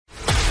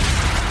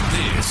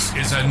This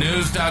is a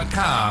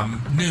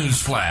News.com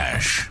news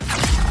flash.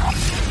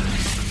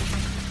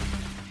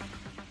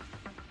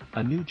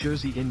 A New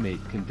Jersey inmate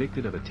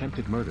convicted of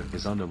attempted murder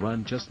is on the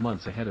run just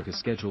months ahead of his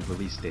scheduled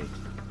release date.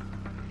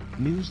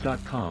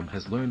 News.com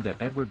has learned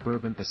that Edward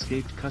Bourbon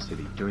escaped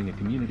custody during a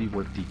community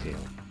work detail.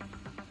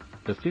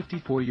 The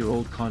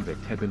 54-year-old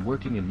convict had been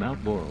working in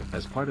Mount Laurel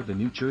as part of the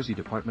New Jersey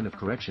Department of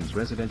Corrections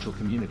Residential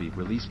Community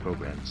Release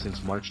Program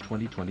since March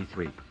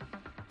 2023.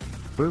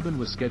 Bourbon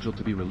was scheduled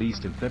to be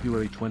released in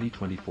February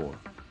 2024.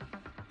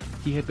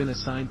 He had been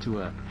assigned to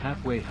a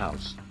halfway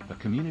house, a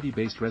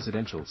community-based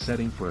residential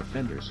setting for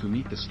offenders who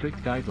meet the strict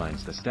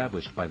guidelines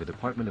established by the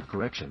Department of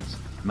Corrections,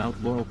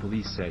 Mount Laurel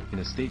Police said in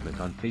a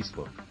statement on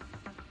Facebook.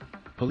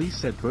 Police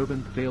said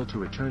Bourbon failed to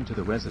return to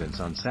the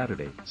residence on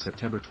Saturday,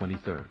 September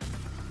 23.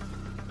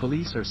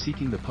 Police are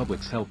seeking the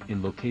public's help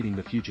in locating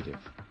the fugitive.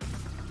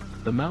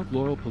 The Mount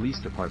Laurel Police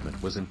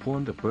Department was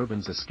informed of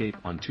Bourbon's escape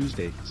on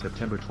Tuesday,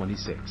 September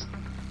 26.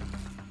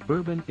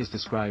 Bourbon is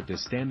described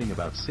as standing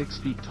about 6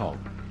 feet tall,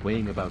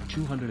 weighing about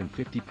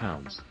 250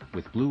 pounds,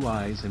 with blue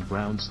eyes and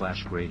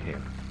brown/gray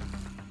hair.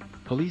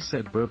 Police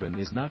said Bourbon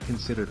is not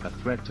considered a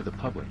threat to the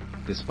public,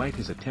 despite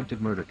his attempted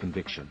murder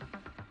conviction.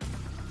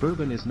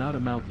 Bourbon is not a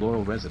Mount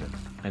Laurel resident,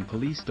 and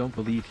police don't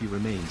believe he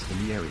remains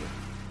in the area.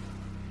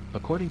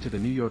 According to the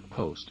New York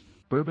Post,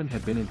 Bourbon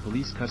had been in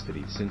police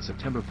custody since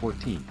September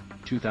 14,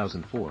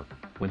 2004,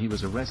 when he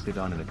was arrested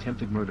on an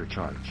attempted murder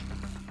charge.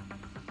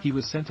 He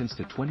was sentenced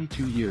to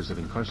 22 years of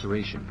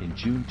incarceration in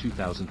June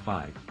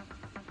 2005.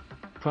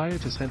 Prior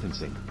to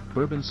sentencing,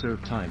 Bourbon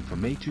served time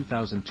from May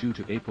 2002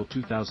 to April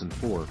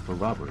 2004 for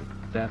robbery,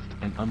 theft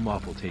and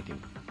unlawful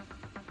taking.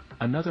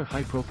 Another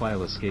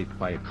high-profile escape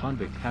by a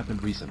convict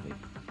happened recently.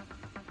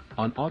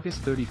 On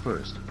August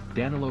 31,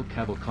 Danilo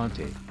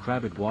Cavalcante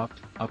Crabbed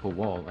walked up a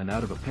wall and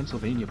out of a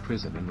Pennsylvania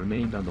prison and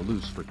remained on the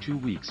loose for 2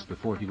 weeks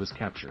before he was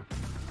captured.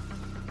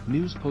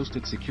 News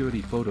posted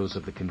security photos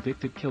of the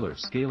convicted killer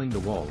scaling the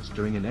walls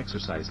during an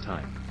exercise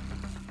time.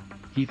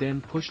 He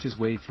then pushed his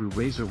way through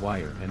razor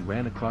wire and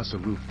ran across a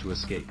roof to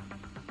escape.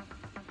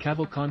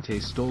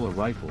 Cavalcante stole a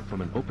rifle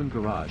from an open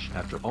garage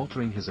after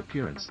altering his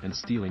appearance and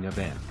stealing a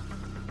van.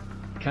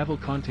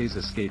 Cavalcante's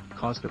escape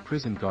cost a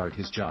prison guard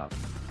his job.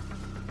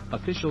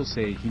 Officials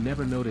say he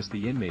never noticed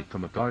the inmate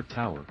from a guard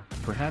tower,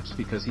 perhaps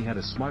because he had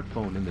a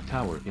smartphone in the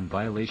tower in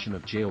violation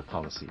of jail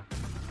policy.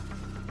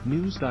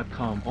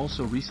 News.com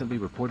also recently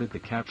reported the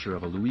capture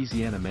of a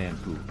Louisiana man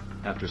who,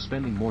 after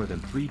spending more than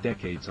 3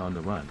 decades on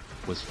the run,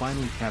 was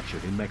finally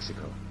captured in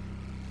Mexico.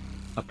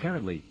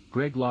 Apparently,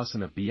 Greg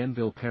Lawson of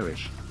Bienville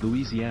Parish,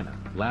 Louisiana,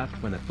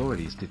 laughed when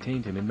authorities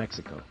detained him in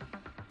Mexico.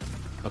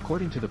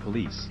 According to the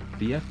police,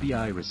 the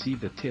FBI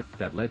received a tip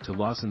that led to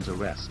Lawson's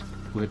arrest,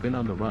 who had been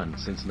on the run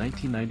since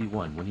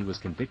 1991 when he was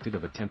convicted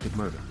of attempted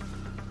murder.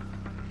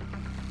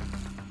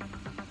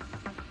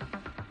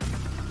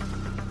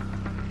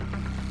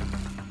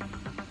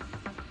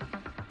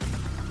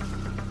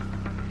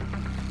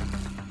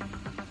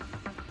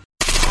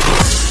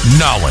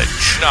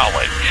 Knowledge.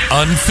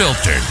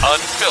 Unfiltered.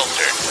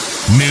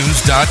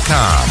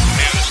 News.com.